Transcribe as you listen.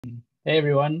Hey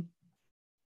everyone,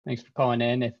 thanks for calling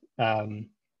in.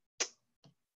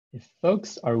 If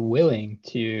folks are willing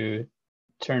to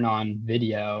turn on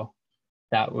video,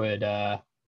 that would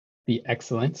be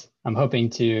excellent. I'm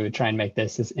hoping to try and make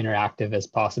this as interactive as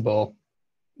possible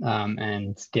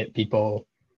and get people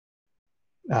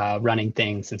running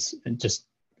things and just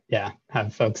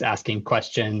have folks asking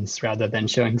questions rather than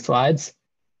showing slides.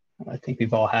 I think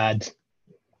we've all had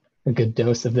a good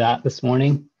dose of that this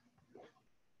morning.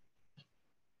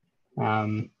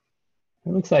 It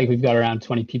looks like we've got around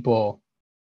 20 people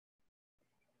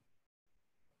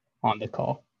on the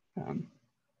call.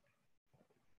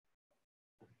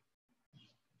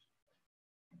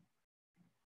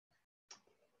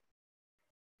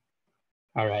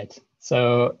 All right,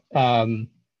 so the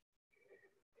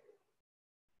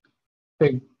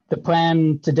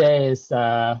plan today is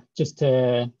just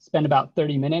to spend about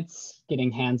 30 minutes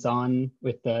getting hands-on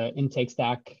with the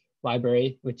Intake-STAC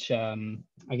library, which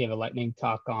I gave a lightning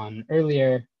talk on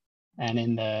earlier, and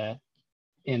in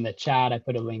the chat I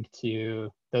put a link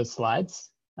to those slides.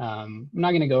 I'm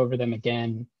not going to go over them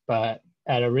again, but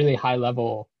at a really high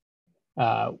level,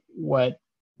 what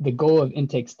the goal of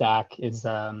Intake-STAC is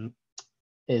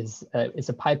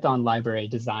a Python library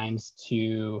designed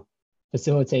to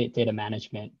facilitate data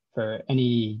management for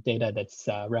any data that's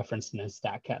referenced in a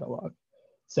stack catalog.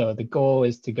 So the goal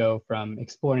is to go from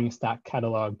exploring a stack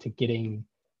catalog to getting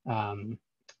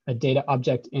a data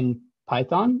object in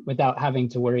Python without having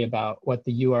to worry about what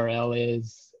the URL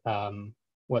is,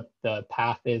 what the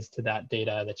path is to that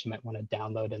data that you might want to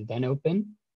download and then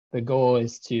open. The goal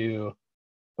is to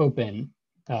open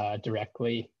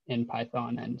directly in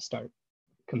Python and start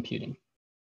computing.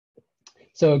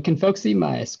 So can folks see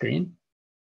my screen?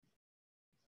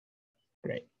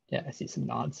 Great, yeah, I see some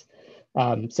nods.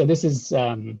 So this is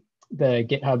the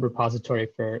GitHub repository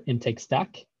for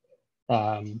Intake-STAC.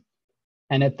 And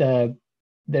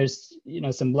there's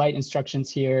some light instructions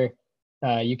here.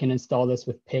 You can install this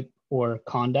with pip or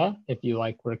conda if you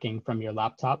like working from your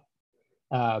laptop.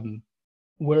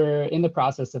 We're in the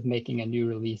process of making a new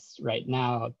release right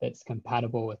now that's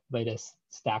compatible with latest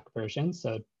stack versions.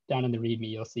 So down in the README,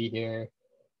 you'll see here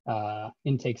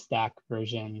Intake-STAC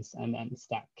versions and then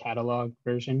stack catalog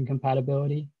version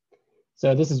compatibility.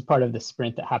 So this is part of the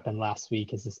sprint that happened last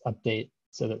week, is this update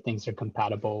so that things are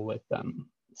compatible with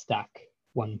stack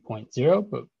 1.0,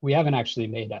 but we haven't actually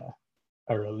made a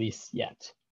release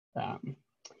yet.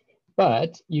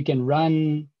 But you can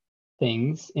run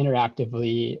things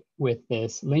interactively with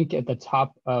this link at the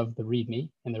top of the README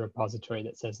in the repository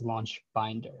that says launch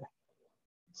binder.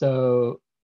 So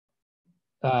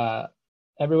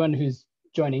everyone who's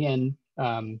joining in,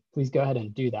 please go ahead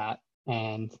and do that.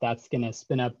 And that's going to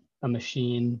spin up a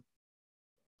machine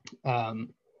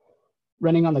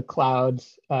running on the cloud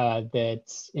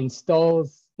that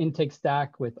installs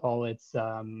Intake-STAC with all its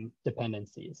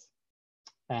dependencies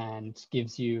and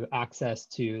gives you access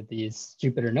to these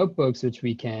Jupyter notebooks, which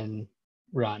we can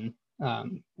run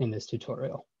in this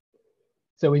tutorial.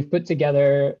 So we've put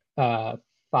together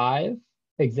 5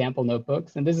 example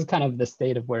notebooks, and this is kind of the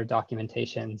state of where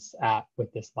documentation's at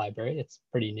with this library. It's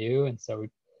pretty new, and so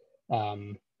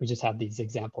we just have these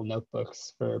example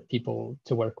notebooks for people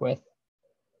to work with.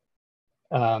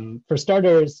 For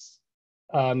starters,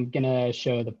 I'm gonna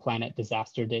show the planet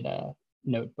disaster data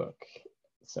notebook.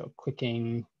 So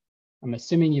clicking, I'm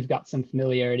assuming you've got some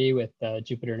familiarity with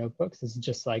Jupyter notebooks. This is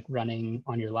just like running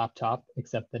on your laptop,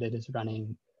 except that it is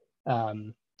running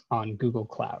on Google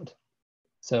Cloud.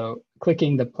 So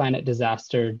clicking the planet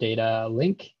disaster data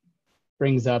link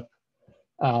brings up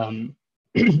a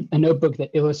notebook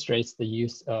that illustrates the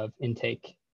use of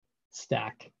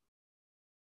Intake-STAC.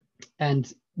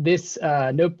 And this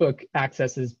notebook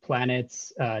accesses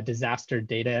Planet's disaster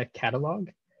data catalog.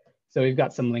 So we've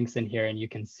got some links in here, and you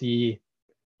can see,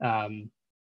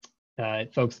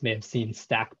 folks may have seen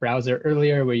Stack Browser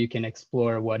earlier, where you can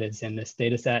explore what is in this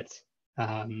data set,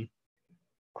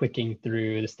 clicking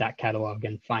through the Stack catalog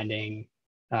and finding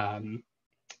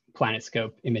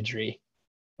PlanetScope imagery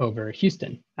over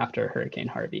Houston after Hurricane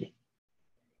Harvey.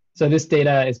 So this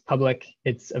data is public,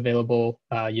 it's available,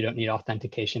 you don't need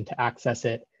authentication to access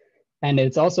it. And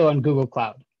it's also on Google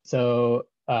Cloud, so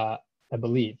I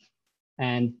believe.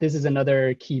 And this is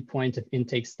another key point of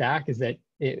Intake-STAC, is that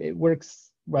it works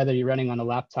whether you're running on a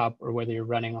laptop or whether you're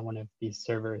running on one of these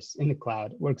servers in the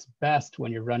cloud. It works best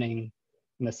when you're running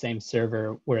in the same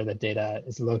server where the data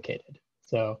is located.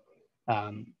 So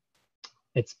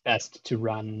it's best to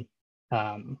run,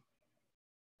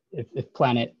 if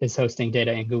Planet is hosting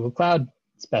data in Google Cloud,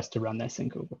 it's best to run this in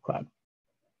Google Cloud.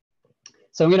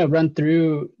 So I'm going to run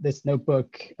through this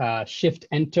notebook. Shift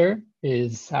Enter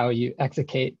is how you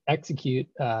execute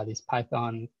these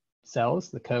Python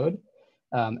cells, the code,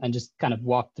 and just kind of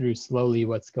walk through slowly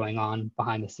what's going on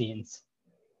behind the scenes.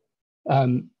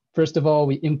 First of all,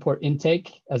 we import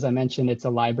intake. As I mentioned, it's a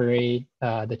library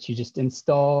that you just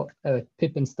install,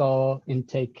 pip install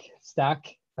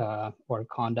Intake-STAC or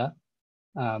conda.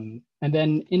 And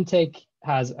then intake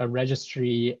has a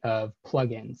registry of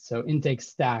plugins. So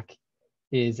Intake-STAC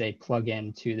is a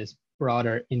plugin to this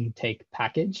broader intake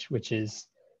package, which is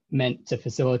meant to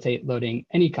facilitate loading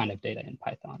any kind of data in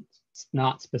Python. It's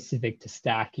not specific to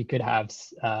stack. You could have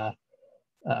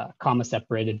comma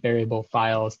separated variable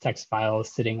files, text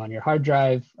files sitting on your hard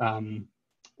drive, or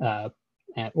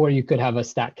you could have a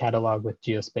stack catalog with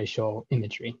geospatial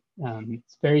imagery.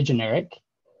 It's very generic,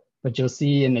 but you'll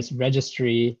see in this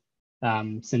registry,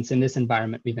 since in this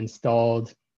environment we've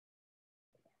installed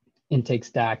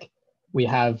Intake-STAC, we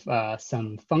have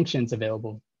some functions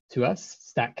available to us: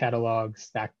 stack catalog,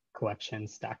 stack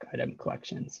collections, stack item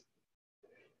collections.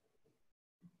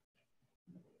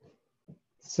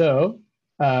 So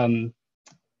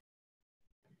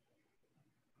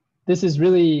this is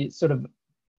really sort of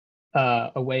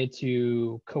a way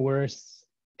to coerce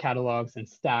catalogs and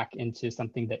stack into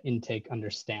something that intake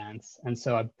understands. And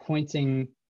so I'm pointing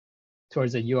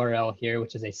towards a URL here,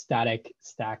 which is a static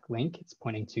stack link. It's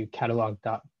pointing to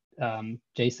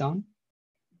catalog.json.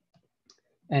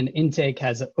 And intake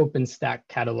has an open stack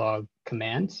catalog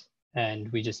command, and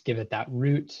we just give it that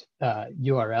root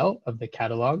URL of the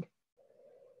catalog.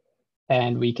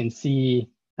 And we can see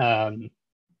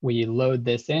we load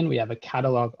this in, we have a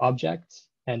catalog object,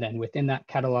 and then within that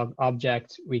catalog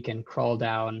object, we can crawl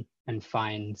down and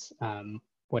find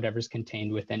whatever's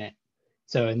contained within it.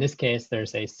 So in this case,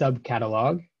 there's a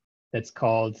subcatalog that's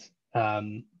called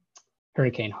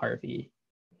Hurricane Harvey.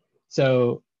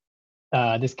 So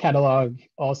this catalog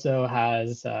also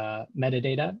has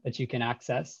metadata that you can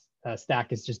access.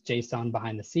 Stack is just JSON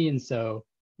behind the scenes, so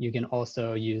you can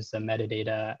also use the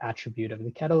metadata attribute of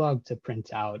the catalog to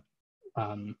print out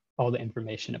all the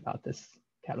information about this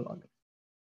catalog.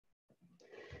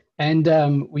 And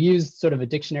we use sort of a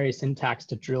dictionary syntax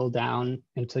to drill down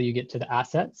until you get to the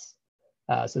assets.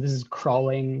 So this is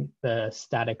crawling the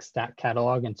static stack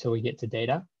catalog until we get to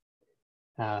data,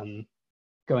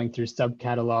 going through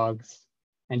subcatalogs.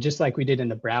 And just like we did in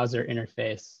the browser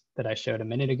interface that I showed a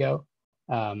minute ago,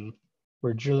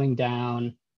 we're drilling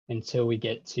down until we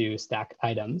get to stack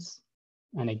items.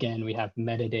 And again, we have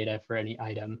metadata for any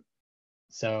item.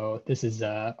 So this is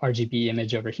a RGB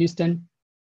image over Houston.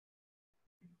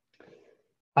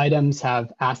 Items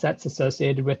have assets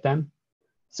associated with them.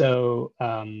 So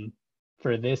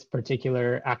for this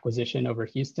particular acquisition over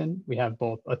Houston, we have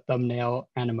both a thumbnail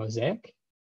and a mosaic.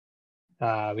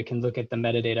 We can look at the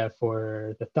metadata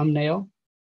for the thumbnail.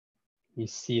 You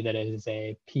see that it is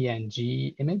a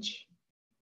PNG image.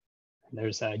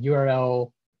 There's a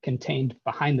URL contained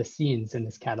behind the scenes in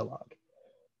this catalog.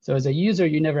 So as a user,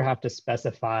 you never have to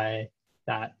specify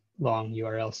that long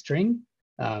URL string.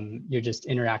 You're just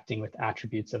interacting with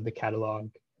attributes of the catalog.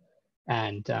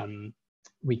 And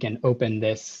we can open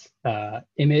this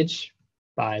image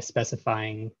by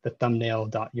specifying the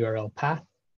thumbnail.url path.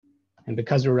 And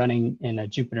because we're running in a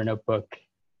Jupyter notebook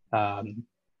in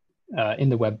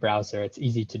the web browser, it's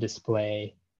easy to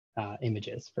display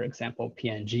images, for example,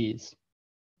 PNGs.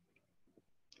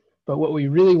 But what we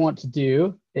really want to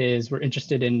do is we're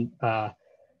interested in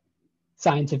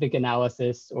scientific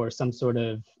analysis or some sort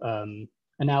of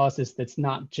analysis that's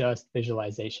not just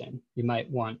visualization. You might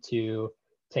want to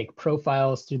take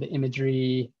profiles through the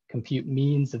imagery, compute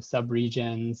means of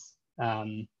subregions.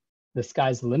 The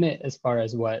sky's the limit as far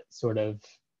as what sort of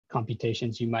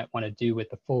computations you might want to do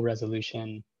with the full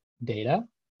resolution data.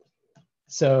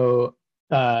 So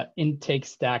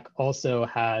Intake-STAC also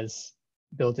has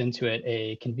built into it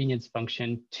a convenience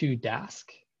function toDask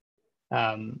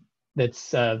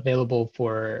that's available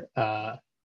for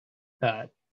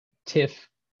TIFF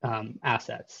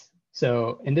assets.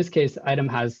 So in this case, the item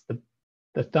has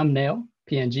the thumbnail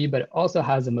PNG, but it also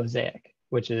has a mosaic,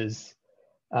 which is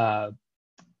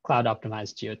cloud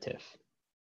optimized GeoTIFF.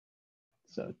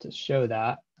 So to show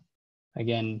that,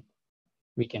 again,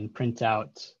 we can print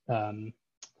out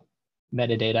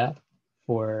metadata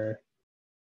for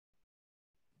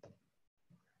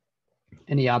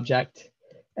any object.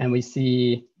 And we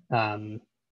see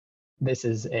this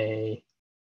is a,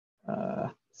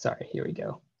 sorry, here we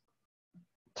go.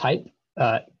 Type.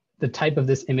 The type of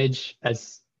this image,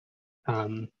 as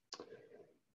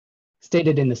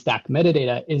stated in the stack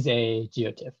metadata, is a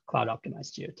GeoTIFF, cloud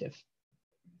optimized GeoTIFF.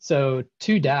 So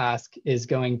toDask is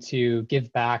going to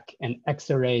give back an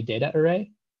X-array data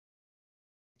array.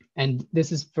 And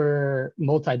this is for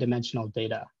multi-dimensional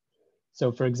data.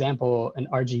 So for example, an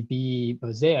RGB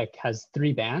mosaic has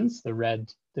 3 bands, the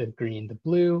red, the green, the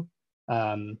blue.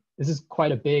 This is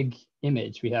quite a big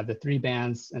image. We have the 3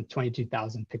 bands and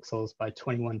 22,000 pixels by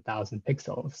 21,000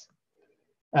 pixels.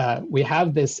 We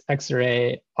have this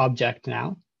X-array object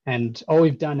now, and all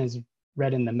we've done is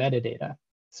read in the metadata.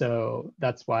 So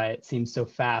that's why it seems so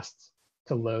fast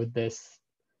to load this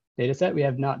data set. We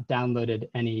have not downloaded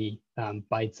any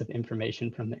bytes of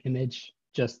information from the image,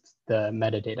 just the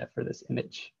metadata for this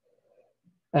image.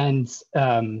 And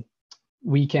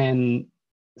we can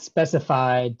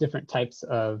specify different types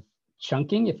of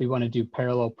chunking if we want to do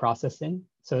parallel processing.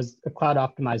 So as a cloud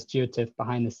optimized geotiff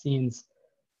behind the scenes,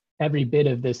 every bit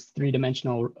of this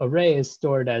 3-dimensional array is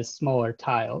stored as smaller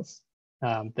tiles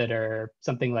that are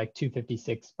something like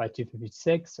 256 by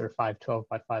 256 or 512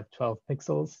 by 512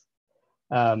 pixels.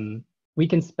 We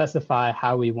can specify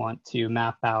how we want to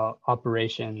map out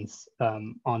operations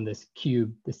on this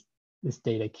cube, this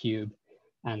data cube.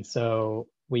 And so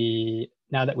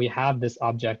now that we have this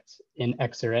object in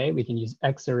X-array, we can use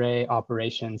X-array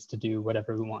operations to do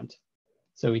whatever we want.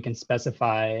 So we can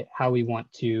specify how we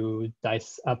want to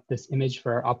dice up this image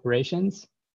for our operations.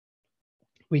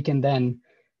 We can then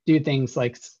do things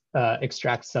like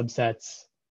extract subsets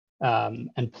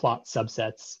and plot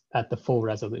subsets at the full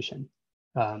resolution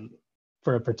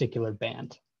for a particular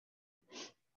band.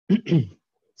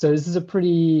 So this is a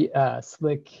pretty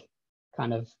slick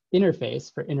kind of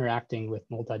interface for interacting with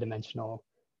multidimensional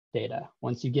data.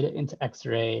 Once you get it into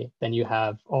X-ray, then you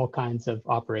have all kinds of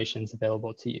operations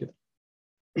available to you.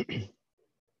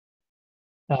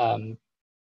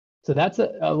 So that's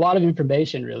a lot of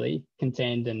information really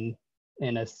contained in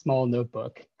a small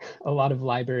notebook. A lot of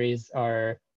libraries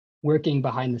are working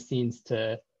behind the scenes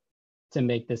to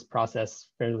make this process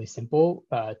fairly simple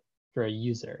for a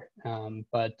user.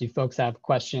 But do folks have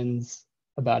questions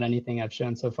about anything I've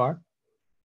shown so far?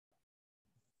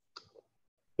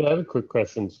 Yeah, I have a quick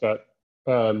question, Scott.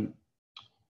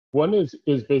 One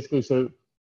is basically, so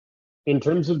in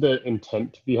terms of the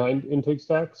intent behind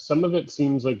Intake-STAC, some of it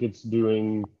seems like it's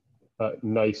doing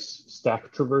nice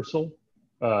stack traversal,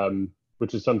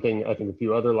 which is something I think a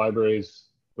few other libraries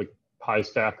like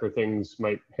PyStack or things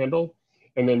might handle.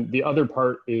 And then the other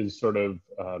part is sort of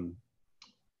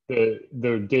the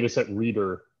dataset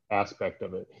reader aspect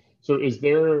of it. So is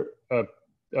there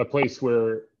a place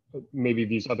where maybe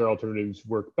these other alternatives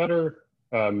work better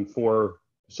for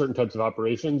certain types of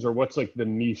operations, or what's like the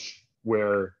niche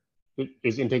where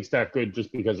is Intake-STAC good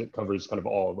just because it covers kind of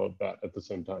all of that at the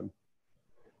same time?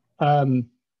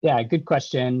 Yeah, good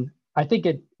question. I think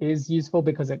it is useful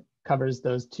because it covers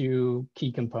those 2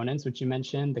 key components, which you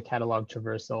mentioned, the catalog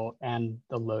traversal and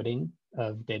the loading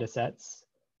of data sets.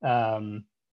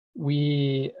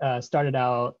 We started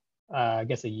out, I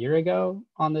guess, a year ago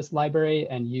on this library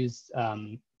and used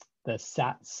the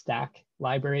SAT-STAC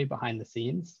library behind the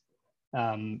scenes.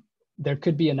 There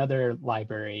could be another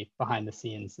library behind the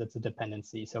scenes that's a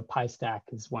dependency. So PyStack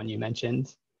is one you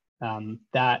mentioned.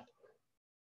 That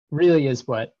really is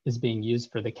what is being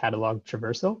used for the catalog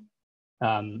traversal.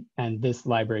 And this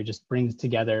library just brings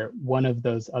together one of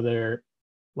those other,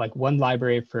 like one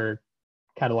library for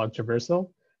catalog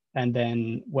traversal, and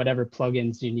then whatever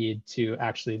plugins you need to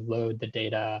actually load the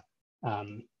data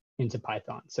into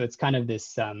Python. So it's kind of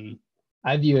this,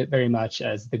 I view it very much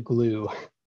as the glue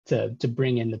to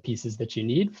bring in the pieces that you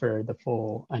need for the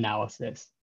full analysis.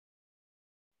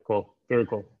 Cool, very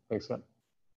cool. Thanks, Scott.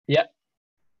 Yeah.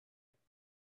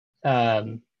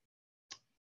 Any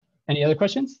other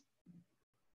questions?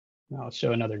 I'll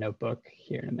show another notebook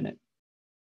here in a minute.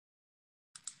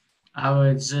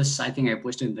 I think I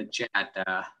posted in the chat,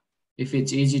 if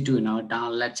it's easy to,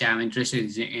 let's say I'm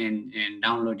interested in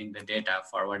downloading the data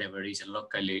for whatever reason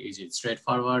locally, is it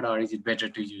straightforward or is it better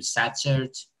to use SAT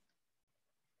search?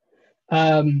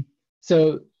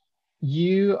 So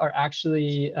you are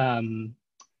actually,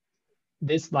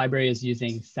 this library is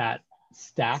using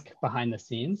SAT-STAC behind the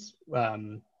scenes,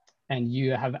 and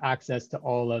you have access to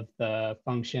all of the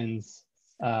functions,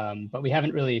 but we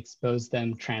haven't really exposed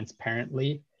them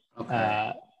transparently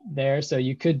there. So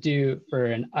you could do for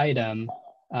an item,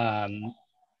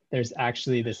 there's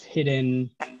actually this hidden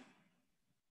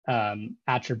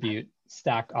attribute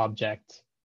stack object,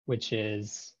 which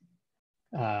is,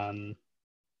 this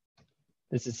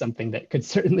is something that could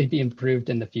certainly be improved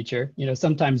in the future.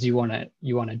 Sometimes you want to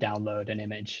download an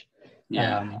image.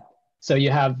 Yeah. So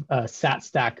you have a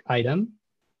SAT-STAC item,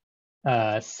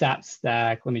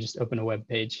 SAT-STAC. Let me just open a web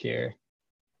page here.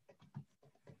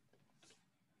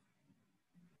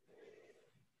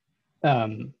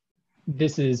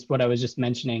 this is what I was just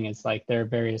mentioning, is like there are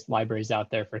various libraries out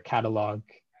there for catalog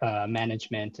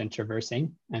management and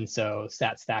traversing. And so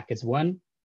StatStack is one.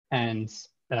 And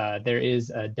there is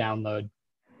a download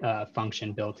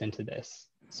function built into this.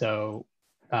 So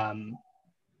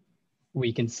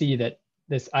we can see that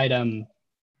this item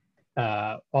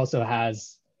also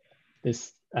has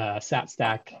this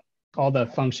StatStack, all the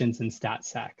functions in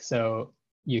StatStack. So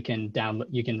you can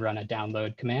run a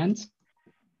download command.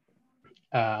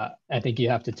 I think you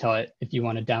have to tell it if you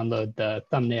want to download the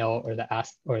thumbnail or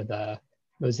the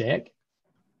mosaic.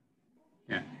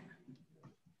 Yeah.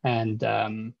 And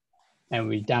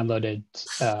we downloaded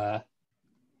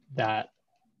that.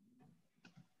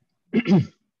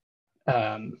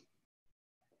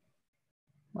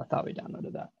 I thought we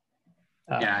downloaded that.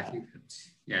 Yeah, I think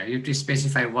that's, yeah, you have to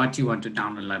specify what you want to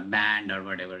download, like band or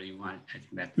whatever you want. I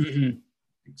think that.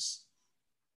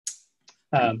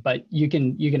 But you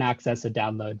can access a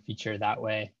download feature that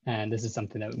way, and this is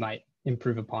something that we might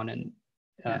improve upon in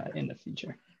the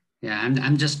future. Yeah,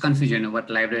 I'm just confused, you know, what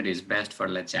library is best for,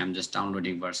 let's say I'm just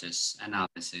downloading versus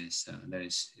analysis.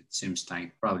 It seems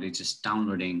like probably just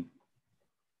downloading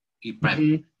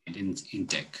in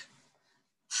Intake.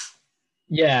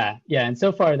 Yeah, and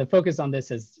so far the focus on this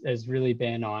has really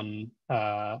been on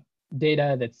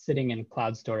data that's sitting in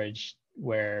cloud storage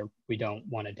where we don't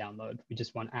want to download. We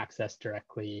just want access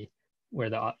directly where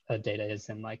the data is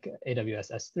in like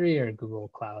AWS S3 or Google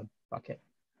Cloud bucket.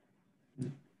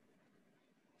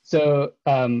 So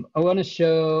I want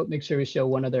to make sure we show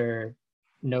one other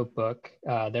notebook.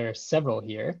 There are several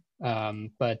here,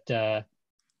 but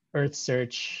Earth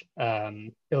Search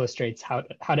illustrates how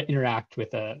to interact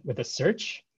with a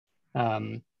search.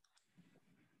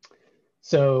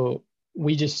 So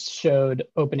we just showed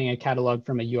opening a catalog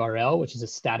from a URL, which is a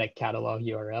static catalog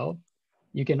URL.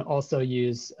 You can also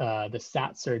use the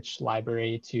stat search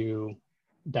library to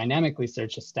dynamically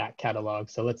search a stat catalog.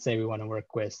 So let's say we want to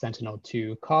work with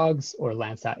Sentinel-2 COGS or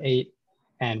Landsat 8,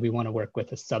 and we want to work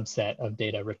with a subset of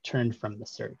data returned from the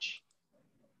search.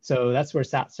 So that's where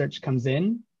stat search comes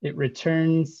in. It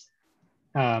returns,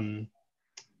 this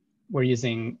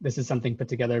is something put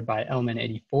together by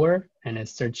Elman84 and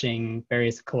is searching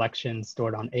various collections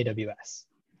stored on AWS.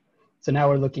 So now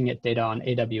we're looking at data on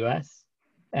AWS,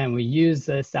 and we use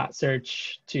the stat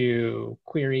search to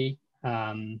query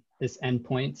this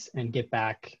endpoints and get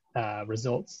back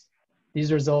results.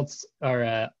 These results are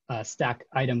a stack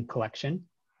item collection.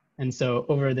 And so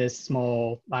over this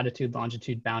small latitude,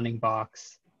 longitude bounding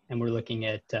box, and we're looking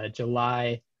at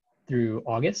July through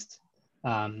August,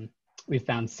 we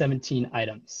found 17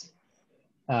 items.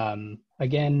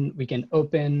 Again, we can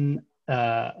open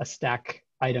a stack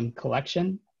item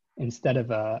collection instead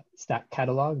of a stack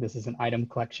catalog. This is an item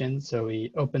collection. So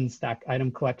we open stack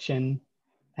item collection,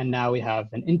 and now we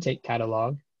have an intake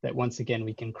catalog that once again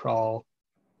we can crawl.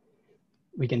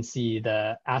 We can see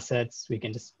the assets, we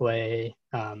can display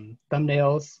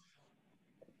thumbnails,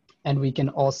 and we can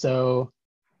also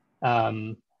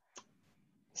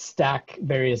stack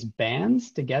various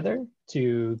bands together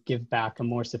to give back a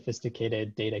more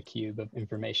sophisticated data cube of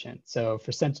information. So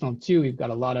for Sentinel-2, we've got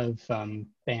a lot of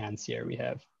bands here. We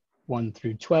have 1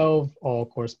 through 12, all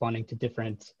corresponding to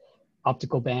different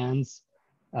optical bands,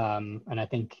 and I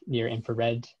think near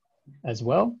infrared as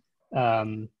well.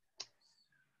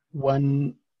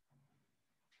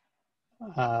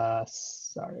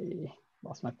 Sorry,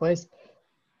 lost my place.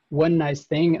 One nice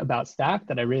thing about Stack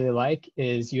that I really like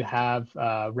is you have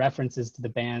references to the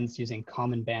bands using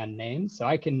common band names. So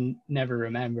I can never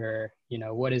remember,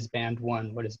 what is band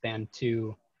 1, what is band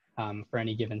 2 for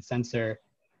any given sensor.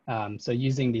 So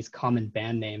using these common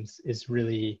band names is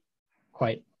really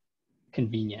quite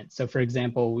convenient. So for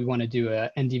example, we want to do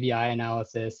a NDVI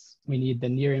analysis. We need the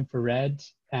near infrared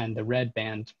and the red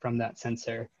band from that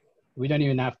sensor. We don't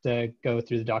even have to go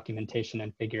through the documentation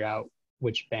and figure out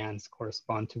which bands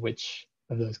correspond to which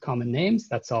of those common names.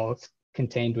 That's all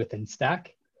contained within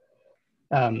Stack.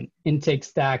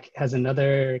 Intake-STAC has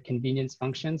another convenience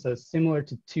function. So similar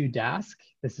to toDask,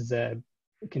 this is a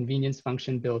convenience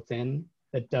function built in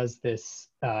that does this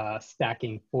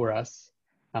stacking for us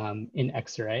in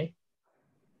Xarray.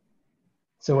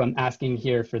 So I'm asking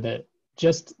here for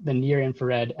just the near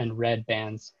infrared and red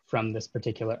bands from this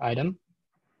particular item.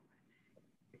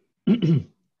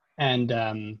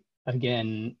 And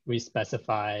again, we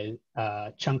specify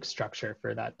chunk structure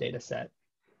for that data set.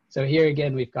 So here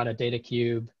again, we've got a data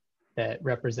cube that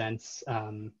represents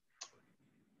the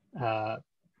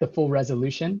full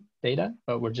resolution data,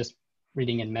 but we're just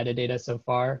reading in metadata so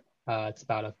far. It's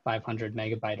about a 500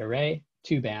 megabyte array,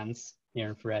 2 bands, near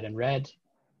infrared and red.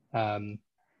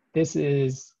 This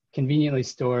is conveniently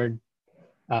stored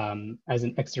as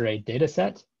an X-array data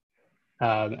set.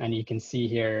 And you can see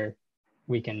here,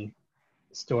 we can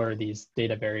store these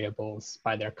data variables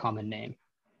by their common name.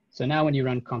 So now when you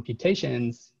run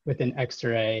computations within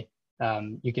X-array,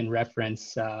 you can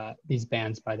reference these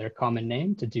bands by their common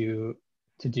name to do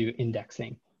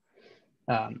indexing.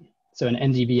 So an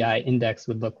NDVI index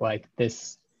would look like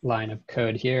this line of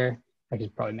code here. I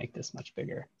could probably make this much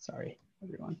bigger. Sorry,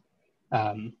 everyone.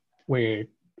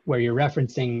 Where you're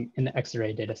referencing in the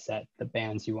X-array data set the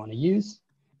bands you want to use.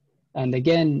 And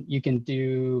again, you can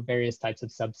do various types of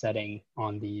subsetting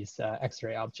on these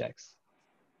X-array objects.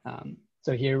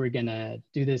 So here we're gonna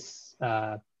do this,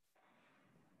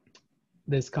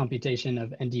 this computation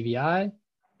of NDVI,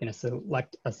 gonna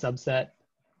select a subset,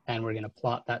 and we're gonna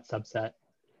plot that subset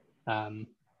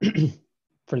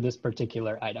for this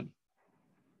particular item.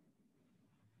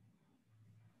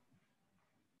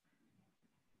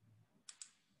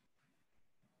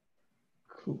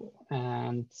 Cool,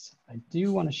 and I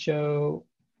do want to show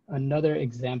another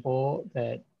example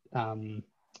that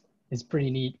is pretty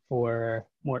neat for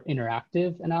more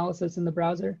interactive analysis in the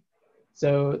browser.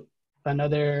 So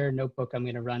another notebook I'm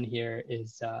going to run here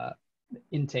is the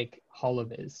Intake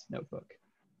HoloViz notebook.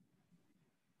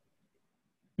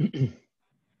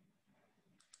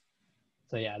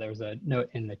 So yeah, there was a note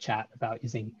in the chat about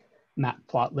using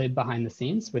matplotlib behind the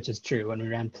scenes, which is true. When we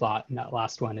ran plot in that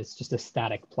last one, it's just a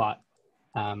static plot.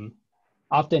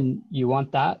 Often you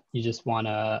want that. You just want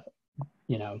to,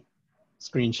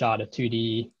 screenshot a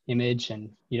 2D image and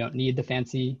you don't need the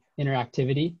fancy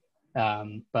interactivity.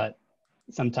 But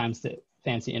sometimes the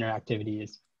fancy interactivity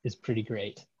is pretty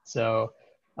great. So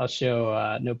I'll show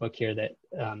a notebook here that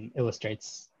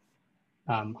illustrates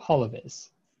HoloViz.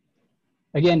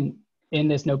 Again, in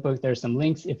this notebook, there's some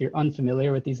links. If you're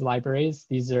unfamiliar with these libraries,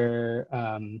 these are,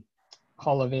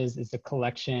 HoloViz is a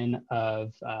collection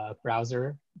of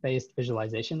browser-based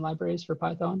visualization libraries for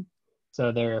Python.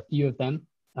 So there are a few of them,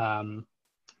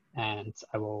 and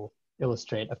I will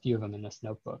illustrate a few of them in this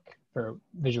notebook for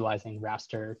visualizing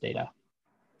raster data.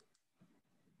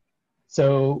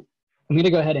 So I'm going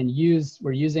to go ahead and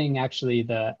we're using actually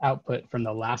the output from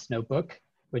the last notebook,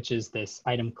 which is this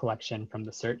item collection from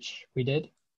the search we did.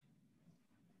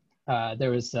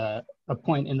 There was a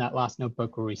point in that last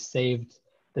notebook where we saved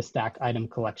the stack item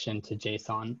collection to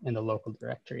JSON in the local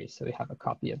directory. So we have a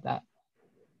copy of that.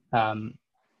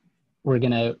 We're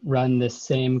going to run this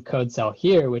same code cell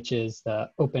here, which is the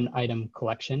open item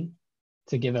collection,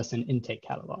 to give us an intake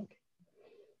catalog.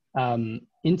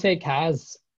 Intake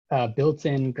has a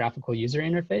built-in graphical user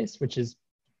interface, which is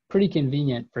pretty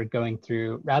convenient for going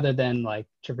through, rather than like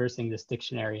traversing this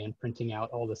dictionary and printing out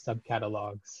all the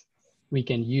subcatalogs. We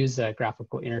can use a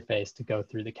graphical interface to go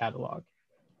through the catalog.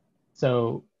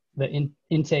 So the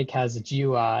intake has a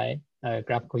GUI, a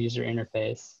graphical user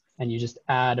interface, and you just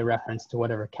add a reference to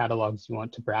whatever catalogs you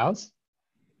want to browse.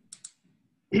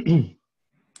 And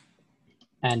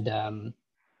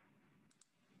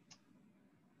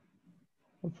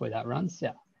hopefully that runs.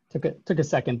 Yeah, took a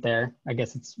second there. I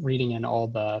guess it's reading in all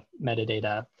the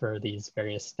metadata for these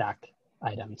various stack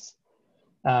items.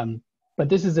 But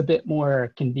this is a bit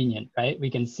more convenient, right? We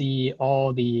can see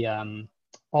all the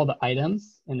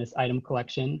items in this item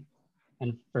collection.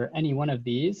 And for any one of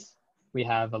these, we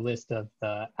have a list of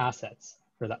the assets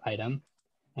for the item.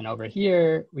 And over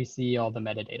here, we see all the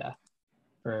metadata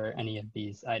for any of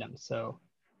these items. So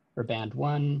for band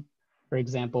 1, for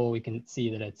example, we can see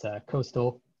that it's a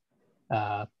coastal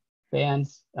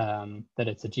bands, that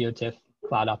it's a geotiff,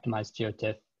 cloud optimized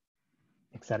geotiff,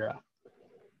 etc.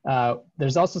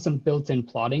 There's also some built-in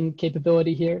plotting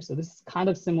capability here. So this is kind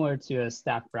of similar to a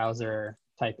stack browser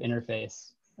type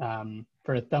interface.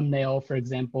 For a thumbnail, for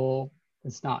example,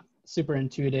 it's not super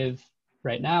intuitive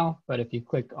right now, but if you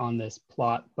click on this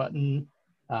plot button,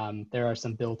 there are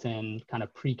some built-in kind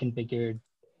of pre-configured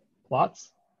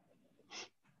plots.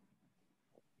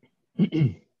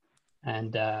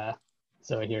 And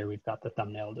so here we've got the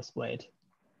thumbnail displayed.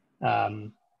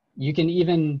 You can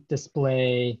even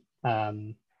display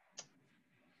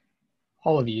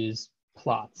HoloView's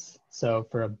plots. So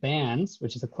for a bands,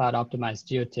 which is a cloud optimized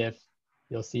geotiff,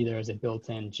 you'll see there is a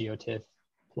built-in geotiff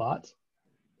plot.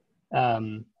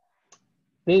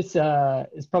 This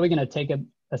is probably going to take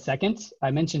a second.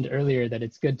 I mentioned earlier that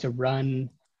it's good to run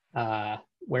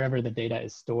wherever the data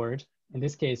is stored. In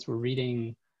this case, we're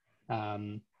reading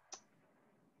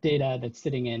data that's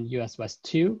sitting in US West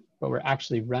 2, but we're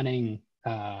actually running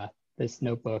this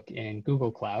notebook in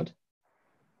Google Cloud.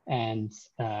 And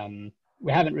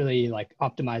we haven't really like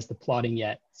optimized the plotting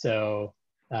yet, so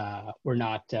we're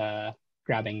not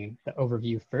grabbing the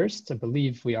overview first. I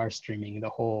believe we are streaming the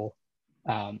whole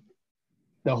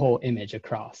image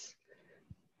across.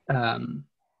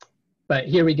 But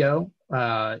here we go.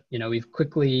 You know, we've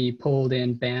quickly pulled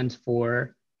in band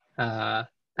 4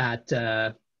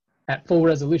 at full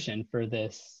resolution for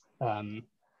this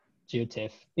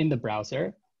geotiff in the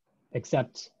browser,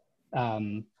 except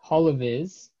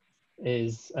HoloViz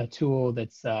is a tool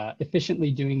that's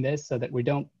efficiently doing this so that we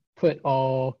don't put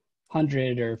all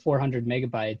 100 or 400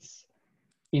 megabytes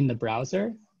in the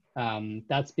browser.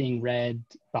 That's being read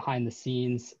behind the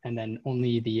scenes, and then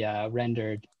only the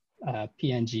rendered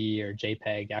PNG or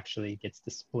JPEG actually gets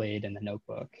displayed in the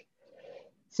notebook.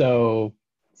 So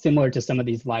similar to some of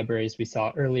these libraries we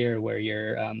saw earlier, where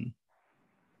you're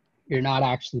not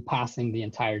actually passing the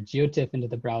entire geotiff into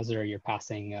the browser, you're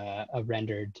passing a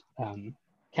rendered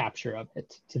capture of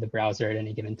it to the browser at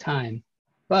any given time.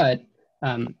 But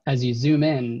as you zoom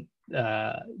in,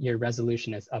 your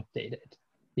resolution is updated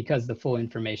because the full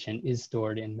information is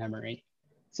stored in memory.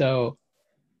 So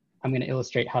I'm going to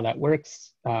illustrate how that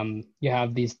works. You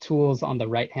have these tools on the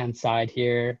right-hand side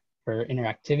here for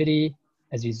interactivity.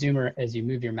 As you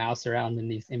move your mouse around in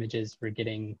these images, we're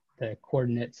getting the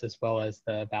coordinates as well as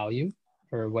the value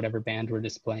for whatever band we're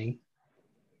displaying.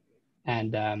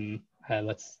 And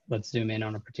let's zoom in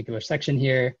on a particular section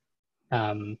here.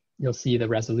 You'll see the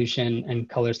resolution and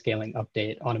color scaling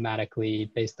update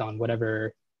automatically based on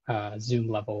whatever zoom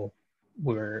level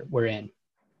we're in.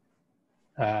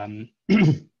 I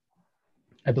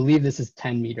believe this is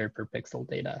 10 meter per pixel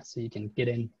data, so you can get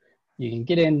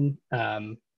in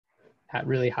at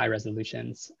really high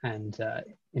resolutions and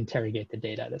interrogate the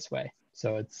data this way.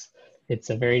 So it's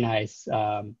a very nice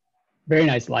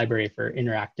library for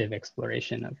interactive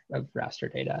exploration of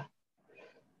raster data.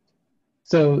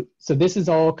 So this is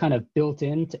all kind of built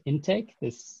into Intake,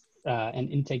 and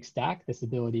Intake-STAC, this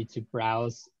ability to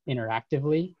browse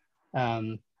interactively.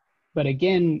 But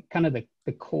again, kind of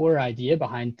the core idea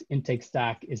behind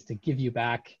Intake-STAC is to give you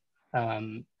back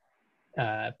Python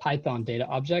data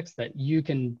objects that you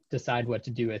can decide what to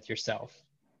do with yourself.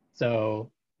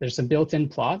 So there's some built-in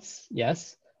plots,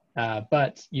 yes,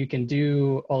 but you can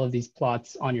do all of these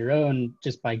plots on your own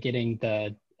just by getting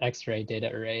the X-ray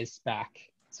data arrays back.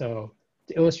 So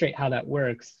to illustrate how that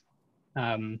works,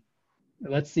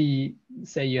 let's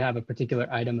say you have a particular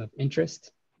item of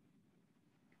interest.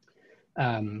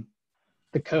 The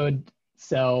code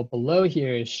cell below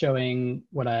here is showing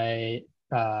what I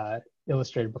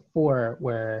illustrated before,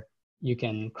 where you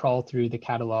can crawl through the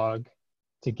catalog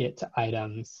to get to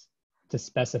items, to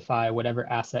specify whatever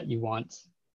asset you want,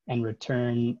 and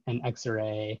return an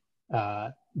X-array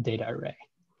data array.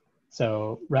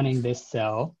 So running this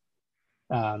cell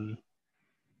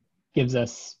gives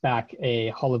us back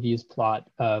a HoloViews plot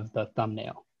of the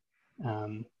thumbnail.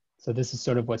 So this is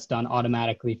sort of what's done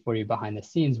automatically for you behind the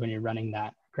scenes when you're running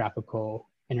that graphical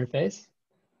interface.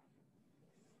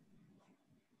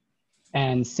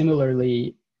 And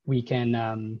similarly, we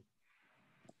can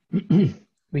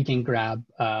we can grab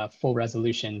full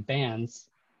resolution bands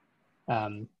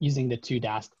using the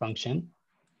toDask function,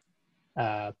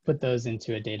 put those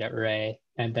into a data array,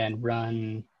 and then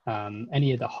run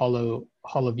any of the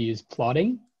HoloViews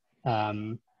plotting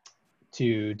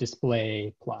to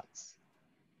display plots.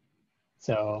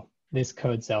 So this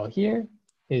code cell here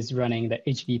is running the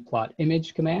hvplot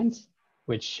image command,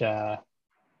 which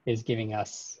is giving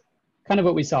us kind of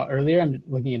what we saw earlier. I'm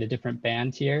looking at a different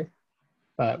band here,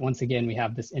 but once again, we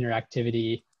have this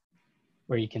interactivity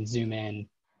where you can zoom in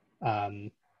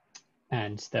and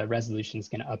the resolution is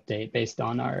going to update based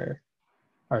on our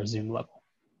zoom level.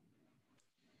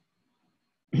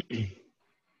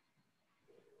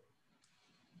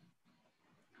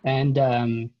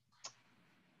 And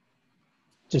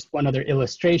just one other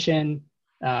illustration,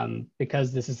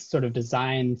 because this is sort of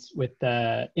designed with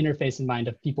the interface in mind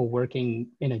of people working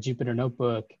in a Jupyter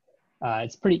notebook,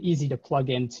 it's pretty easy to plug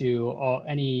into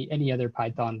any other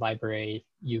Python library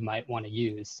you might want to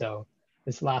use. So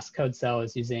this last code cell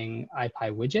is using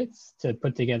IPyWidgets to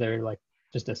put together like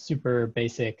just a super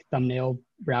basic thumbnail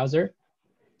browser,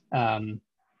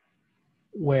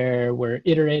 where we're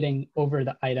iterating over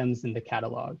the items in the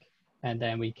catalog. And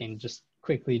then we can just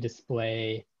quickly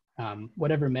display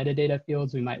whatever metadata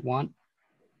fields we might want.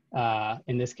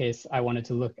 In this case, I wanted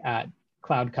to look at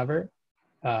cloud cover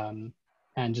and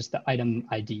just the item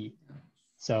ID.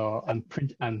 So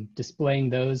I'm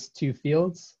displaying those two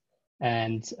fields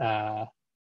and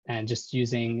just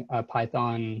using a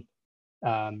Python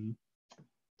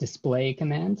display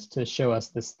command to show us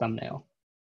this thumbnail.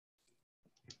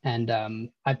 And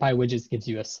IPyWidgets gives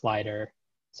you a slider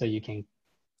so you can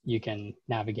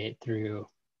navigate through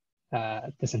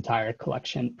this entire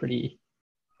collection pretty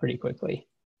quickly.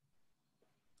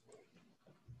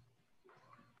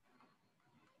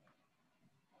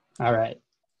 All right.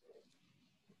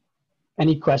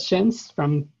 Any questions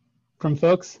from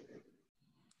folks?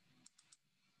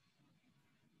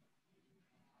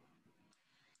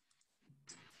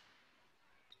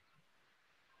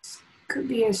 Could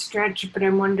be a stretch, but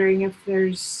I'm wondering if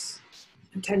there's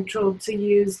potential to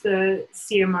use the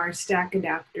CMR-STAC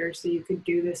adapter so you could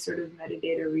do this sort of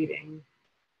metadata reading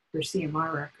for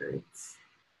CMR records.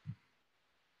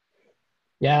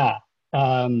 Yeah,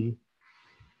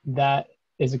 that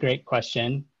is a great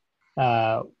question.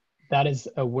 That is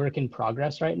a work in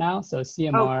progress right now. So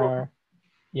CMR, oh, cool.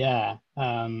 Yeah,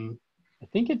 I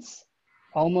think it's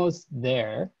almost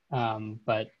there,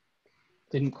 but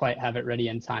didn't quite have it ready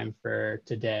in time for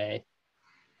today.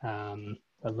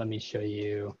 But let me show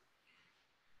you.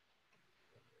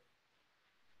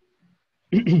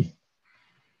 In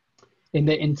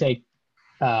the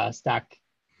Intake-STAC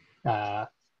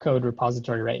code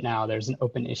repository right now, there's an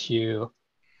open issue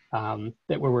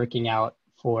that we're working out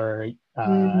for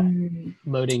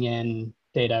loading in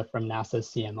data from NASA's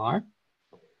CMR.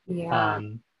 Yeah.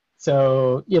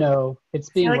 So, you know, it's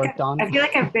being worked on. I feel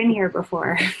like I've been here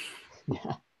before.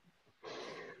 Yeah.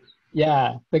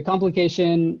 Yeah, the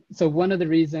complication. So one of the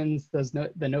reasons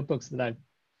the notebooks that I've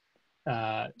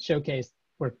showcased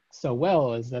work so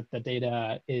well is that the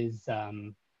data is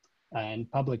in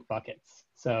public buckets.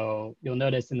 So you'll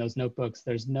notice in those notebooks,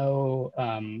 there's no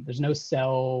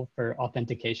cell for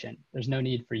authentication. There's no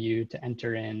need for you to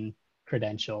enter in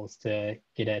credentials to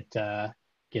get at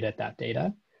that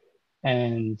data.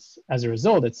 And as a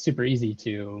result, it's super easy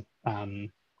to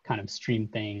kind of stream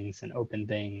things and open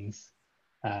things.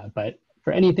 But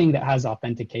for anything that has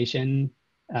authentication,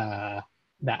 that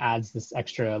adds this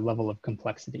extra level of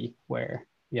complexity where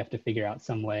you have to figure out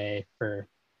some way for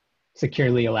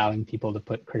securely allowing people to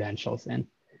put credentials in.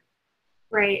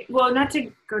 Right. Well, not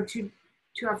to go too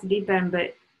off the deep end,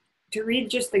 but to read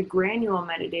just the granule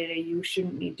metadata, you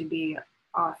shouldn't need to be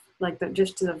off, like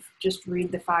just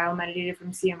read the file metadata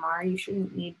from CMR. You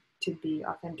shouldn't need to be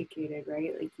authenticated,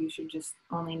 right? Like you should just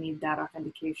only need that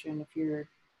authentication if you're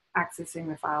accessing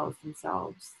the files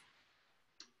themselves.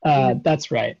 That's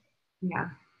right. Yeah.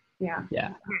 Yeah. Yeah.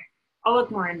 Okay. I'll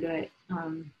look more into it.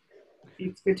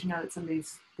 It's good to know that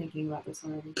somebody's thinking about this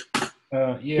already.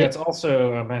 Yeah, it's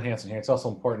also, Matt Hansen here, it's also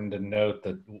important to note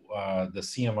that the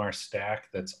CMR-STAC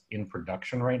that's in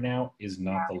production right now is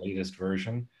not the latest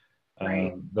version.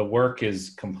 Right. The work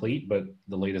is complete, but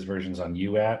the latest version's on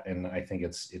UAT, and I think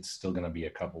it's still going to be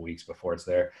a couple weeks before it's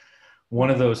there. One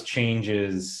of those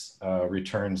changes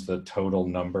returns the total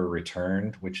number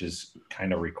returned, which is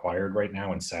kind of required right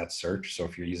now in SAT search. So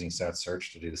if you're using SAT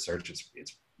search to do the search,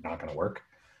 it's not going to work.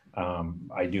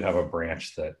 I do have a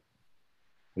branch that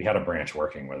we had a branch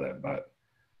working with it, but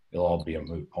it'll all be a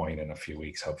moot point in a few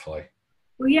weeks, hopefully.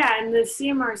 Well, yeah, and the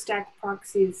CMR-STAC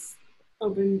proxy is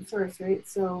open source, right?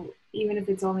 So even if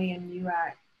it's only in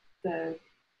UAT, the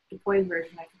deployed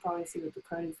version, I could probably see what the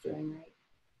code is doing, right?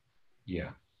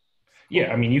 Yeah.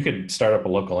 Yeah, I mean, you could start up a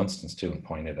local instance too and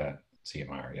point it at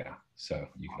CMR, yeah. So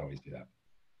you can always do that.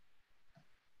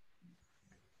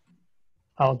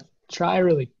 I'll try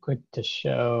really quick to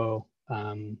show,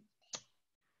 let's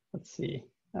see,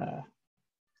 the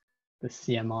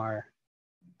CMR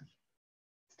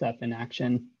stuff in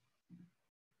action,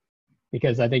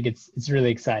 because I think it's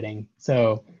really exciting.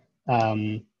 So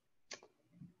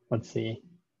let's see.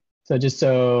 So just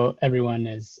so everyone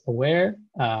is aware,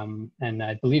 and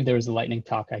I believe there was a lightning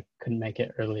talk, I couldn't make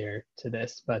it earlier to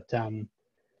this, but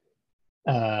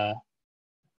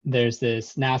there's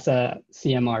this NASA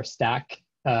CMR-STAC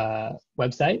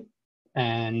website,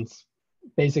 and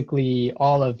basically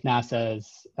all of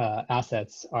NASA's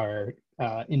assets are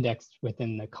indexed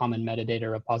within the common metadata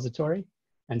repository.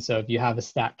 And so if you have a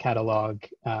STAC catalog,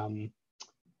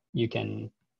 you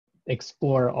can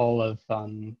explore all of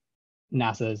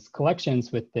NASA's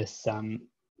collections with this,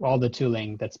 all the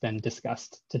tooling that's been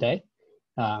discussed today.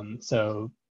 So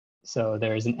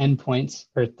there is an endpoint,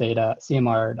 Earth Data,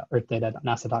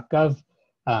 cmr.earthdata.nasa.gov,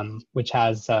 which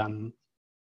has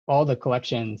all the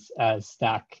collections as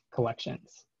STAC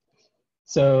collections.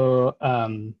 So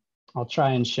I'll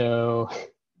try and show,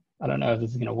 I don't know if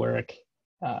this is gonna work.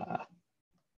 Let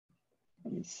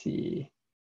me see.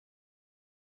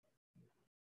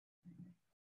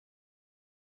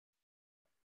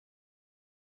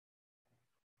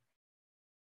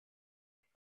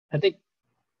 I think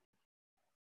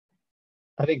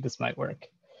this might work.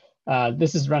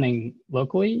 This is running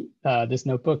locally. This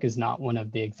notebook is not one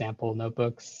of the example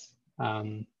notebooks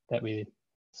that we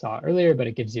saw earlier, but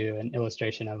it gives you an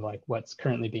illustration of like what's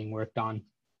currently being worked on.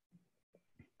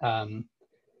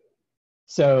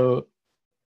 So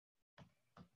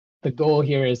the goal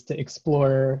here is to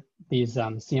explore these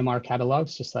CMR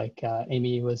catalogs, just like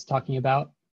Amy was talking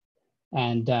about.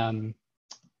 And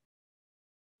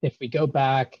if we go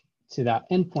back to that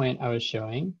endpoint I was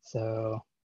showing, so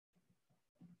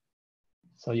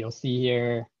you'll see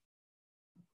here,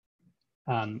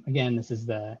 again, this is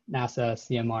the NASA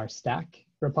CMR-STAC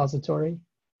repository,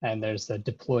 and there's a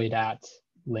deployed at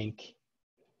link.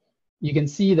 You can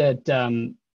see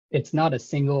that it's not a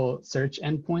single search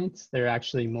endpoint. There are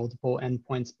actually multiple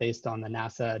endpoints based on the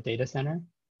NASA data center.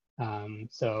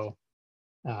 So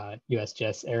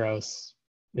USGS AROS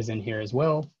is in here as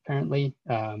well, apparently.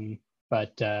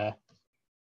 But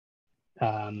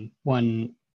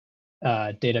one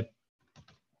data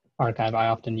archive I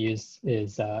often use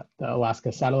is the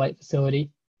Alaska Satellite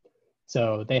Facility.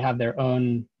 So they have their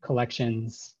own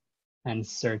collections and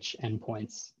search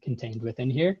endpoints contained within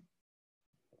here.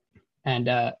 And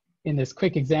in this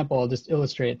quick example, I'll just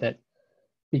illustrate that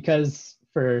because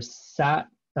for SAT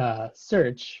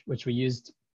search, which we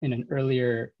used in an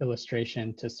earlier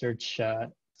illustration to search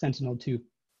Sentinel-2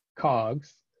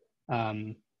 COGS,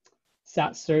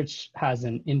 SAT search has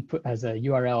an input, has a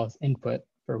URL as input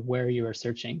for where you are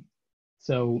searching.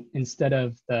 So instead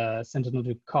of the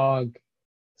Sentinel-2 COG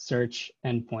search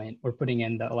endpoint, we're putting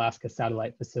in the Alaska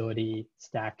Satellite Facility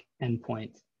stack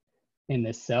endpoint in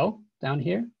this cell down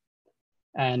here.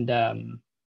 And let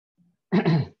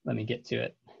me get to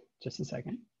it just a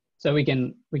second. So we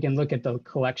can look at the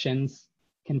collections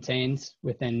contained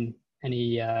within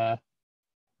any of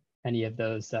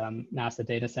those NASA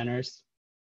data centers.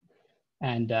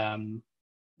 And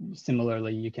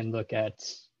similarly, you can look at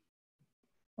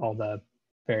all the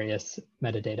various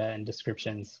metadata and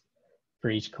descriptions for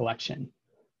each collection.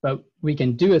 But we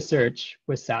can do a search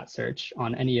with SAT search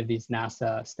on any of these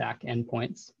NASA stack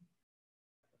endpoints,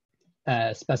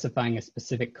 specifying a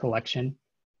specific collection.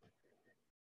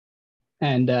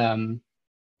 And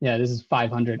yeah, this is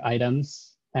 500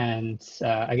 items. And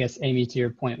I guess, Amy, to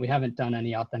your point, we haven't done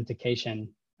any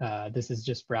authentication. This is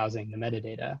just browsing the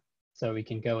metadata. So we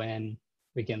can go in,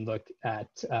 we can look at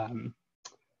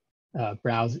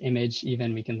browse image,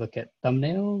 even we can look at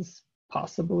thumbnails,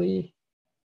 possibly.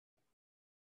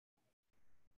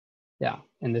 Yeah,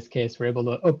 in this case, we're able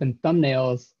to open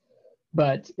thumbnails,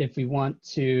 but if we want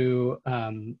to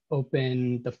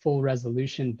open the full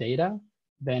resolution data,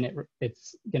 then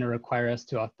it's gonna require us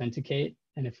to authenticate.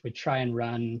 And if we try and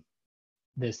run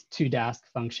this toDask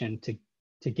function to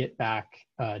get back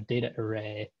a data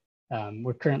array,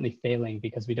 we're currently failing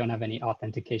because we don't have any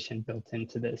authentication built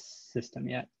into this system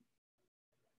yet.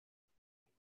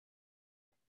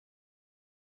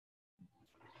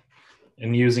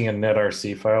 And using a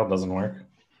netrc file doesn't work?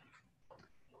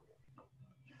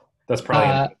 That's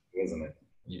probably, isn't it?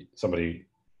 Somebody,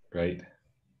 right?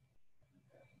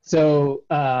 So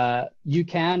you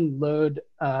can load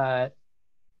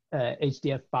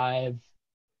HDF5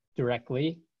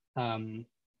 directly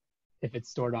if it's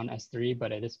stored on S3,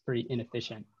 but it is pretty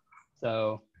inefficient.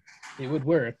 So it would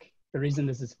work. The reason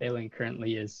this is failing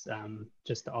currently is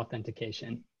just the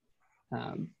authentication.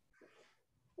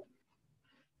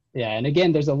 Yeah, and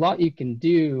again, there's a lot you can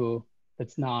do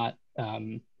that's not,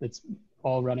 that's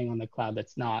all running on the cloud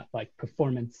that's not like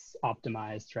performance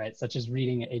optimized, right? Such as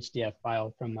reading an HDF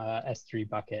file from a S3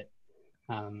 bucket.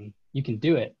 You can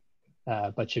do it,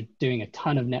 but you're doing a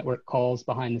ton of network calls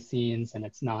behind the scenes, and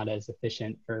it's not as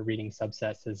efficient for reading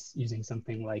subsets as using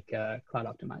something like cloud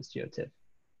optimized GeoTIFF.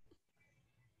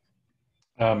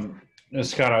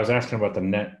 Scott, I was asking about the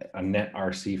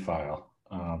netrc file.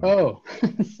 Oh,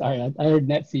 sorry, I heard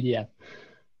netcdf.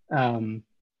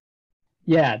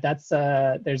 Yeah, that's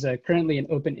there's currently an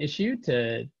open issue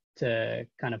to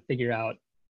kind of figure out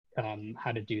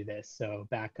how to do this. So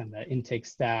back on the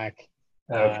Intake-STAC.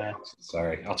 Okay,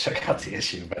 sorry, I'll check out the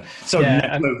issue. But so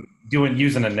yeah,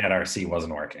 using a netrc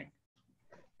wasn't working.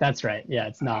 That's right. Yeah,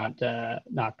 it's not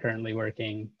currently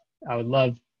working. I would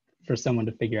love for someone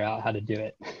to figure out how to do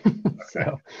it. Okay.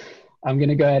 So I'm going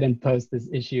to go ahead and post this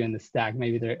issue in the stack,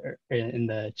 maybe they're in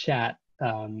the chat,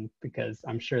 because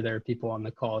I'm sure there are people on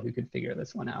the call who could figure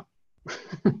this one out.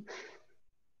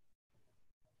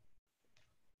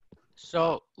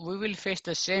 So we will face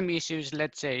the same issues,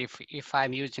 let's say, if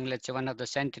I'm using, let's say, one of the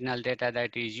Sentinel data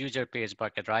that is user page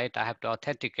bucket, right? I have to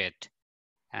authenticate.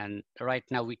 And right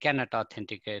now we cannot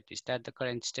authenticate. Is that the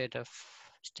current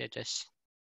status?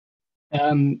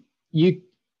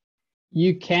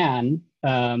 You can,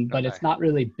 but okay. It's not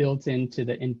really built into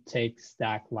the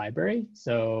Intake-STAC library.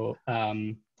 So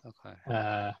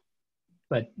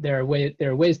but there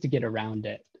are ways to get around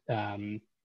it.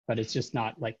 But it's just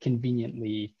not like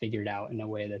conveniently figured out in a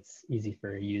way that's easy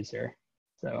for a user.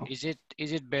 So is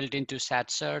it built into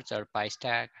SAT-Certs or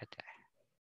PyStack?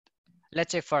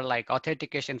 Let's say for like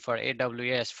authentication for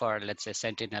AWS for, let's say,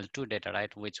 Sentinel-2 data,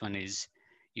 right? Which one is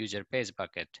user pays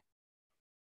bucket?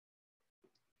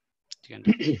 Do you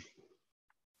understand?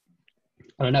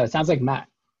 I don't know. It sounds like Matt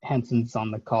Hansen's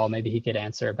on the call. Maybe he could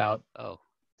answer about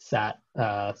SAT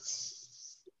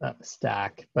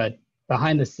stack. But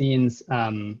behind the scenes,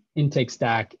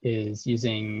 Intake-STAC is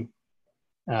using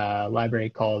a library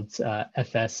called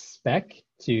FS-Spec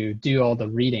to do all the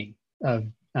reading of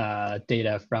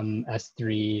data from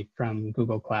S3, from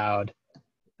Google Cloud.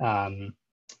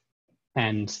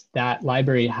 And that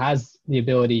library has the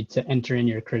ability to enter in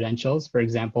your credentials. For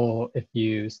example, if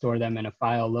you store them in a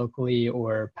file locally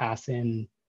or pass in,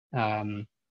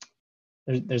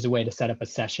 there's a way to set up a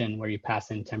session where you pass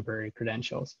in temporary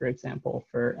credentials, for example,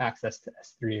 for access to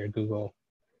S3 or Google.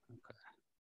 Okay.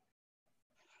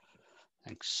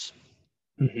 Thanks.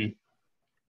 Mm-hmm.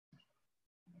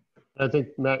 I think,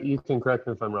 Matt, you can correct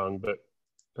me if I'm wrong, but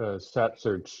stat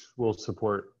search will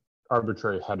support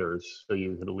arbitrary headers, so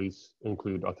you could at least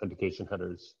include authentication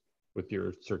headers with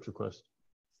your search request.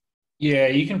 Yeah,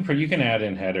 you can add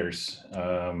in headers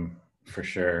for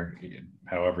sure.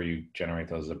 However you generate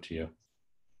those, up to you.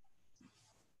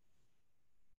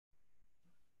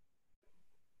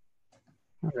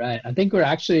 All right, I think we're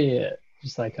actually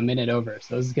just like a minute over,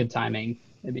 so this is good timing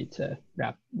maybe to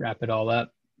wrap it all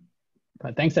up.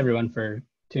 But thanks everyone for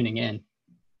tuning in.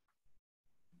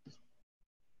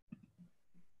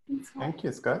 Thank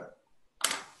you, Scott.